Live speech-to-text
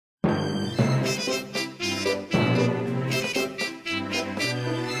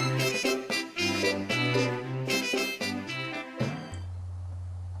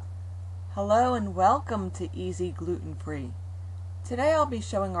Hello and welcome to EZGlutenFree. Today I'll be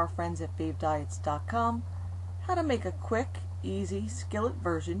showing our friends at veggies.com how to make a quick, easy skillet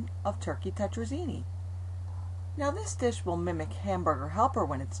version of turkey tetrazzini. Now this dish will mimic Hamburger Helper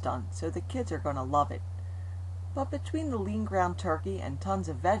when it's done, so the kids are going to love it. But between the lean ground turkey and tons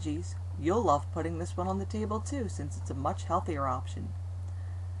of veggies, you'll love putting this one on the table too, since it's a much healthier option.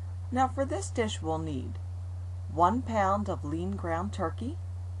 Now for this dish we'll need 1 pound of lean ground turkey,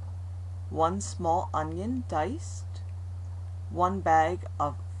 1 small onion diced, 1 bag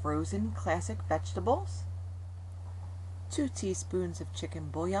of frozen classic vegetables, 2 teaspoons of chicken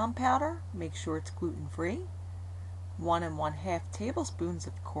bouillon powder, make sure it's gluten-free, 1 1/2 tablespoons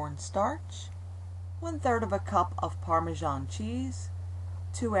of cornstarch, 1/3 of a cup of Parmesan cheese,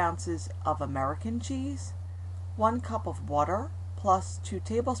 2 ounces of American cheese, 1 cup of water plus 2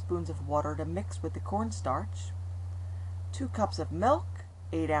 tablespoons of water to mix with the cornstarch, 2 cups of milk,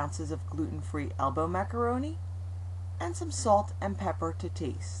 8 ounces of gluten-free elbow macaroni, and some salt and pepper to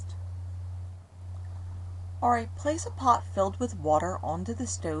taste. Alright, place a pot filled with water onto the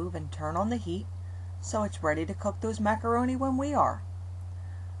stove and turn on the heat so it's ready to cook those macaroni when we are.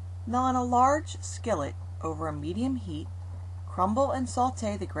 Now on a large skillet over a medium heat, crumble and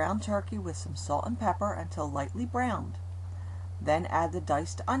saute the ground turkey with some salt and pepper until lightly browned. Then add the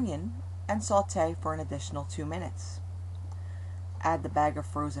diced onion and saute for an additional 2 minutes. Add the bag of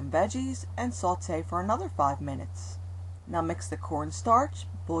frozen veggies and saute for another 5 minutes. Now mix the cornstarch,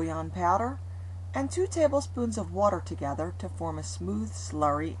 bouillon powder, and 2 tablespoons of water together to form a smooth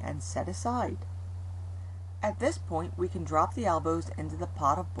slurry and set aside. At this point we can drop the elbows into the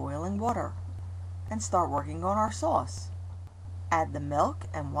pot of boiling water and start working on our sauce. Add the milk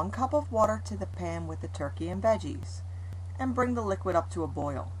and 1 cup of water to the pan with the turkey and veggies and bring the liquid up to a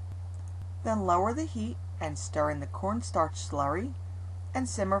boil. Then lower the heat and stir in the cornstarch slurry and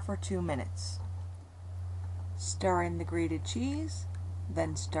simmer for 2 minutes. Stir in the grated cheese,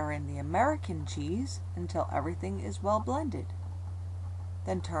 then stir in the American cheese until everything is well blended.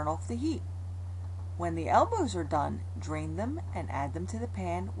 Then turn off the heat. When the elbows are done, drain them and add them to the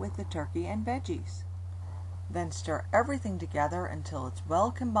pan with the turkey and veggies. Then stir everything together until it's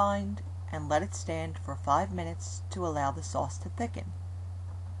well combined and let it stand for 5 minutes to allow the sauce to thicken.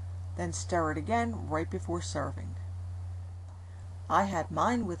 Then stir it again right before serving. I had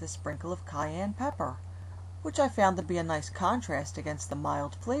mine with a sprinkle of cayenne pepper, which I found to be a nice contrast against the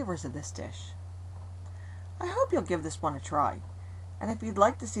mild flavors of this dish. I hope you'll give this one a try, and if you'd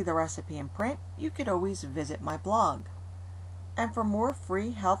like to see the recipe in print, you could always visit my blog. And for more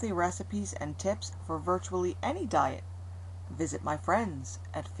free healthy recipes and tips for virtually any diet, visit my friends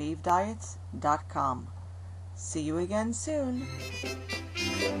at veggies.com. See you again soon.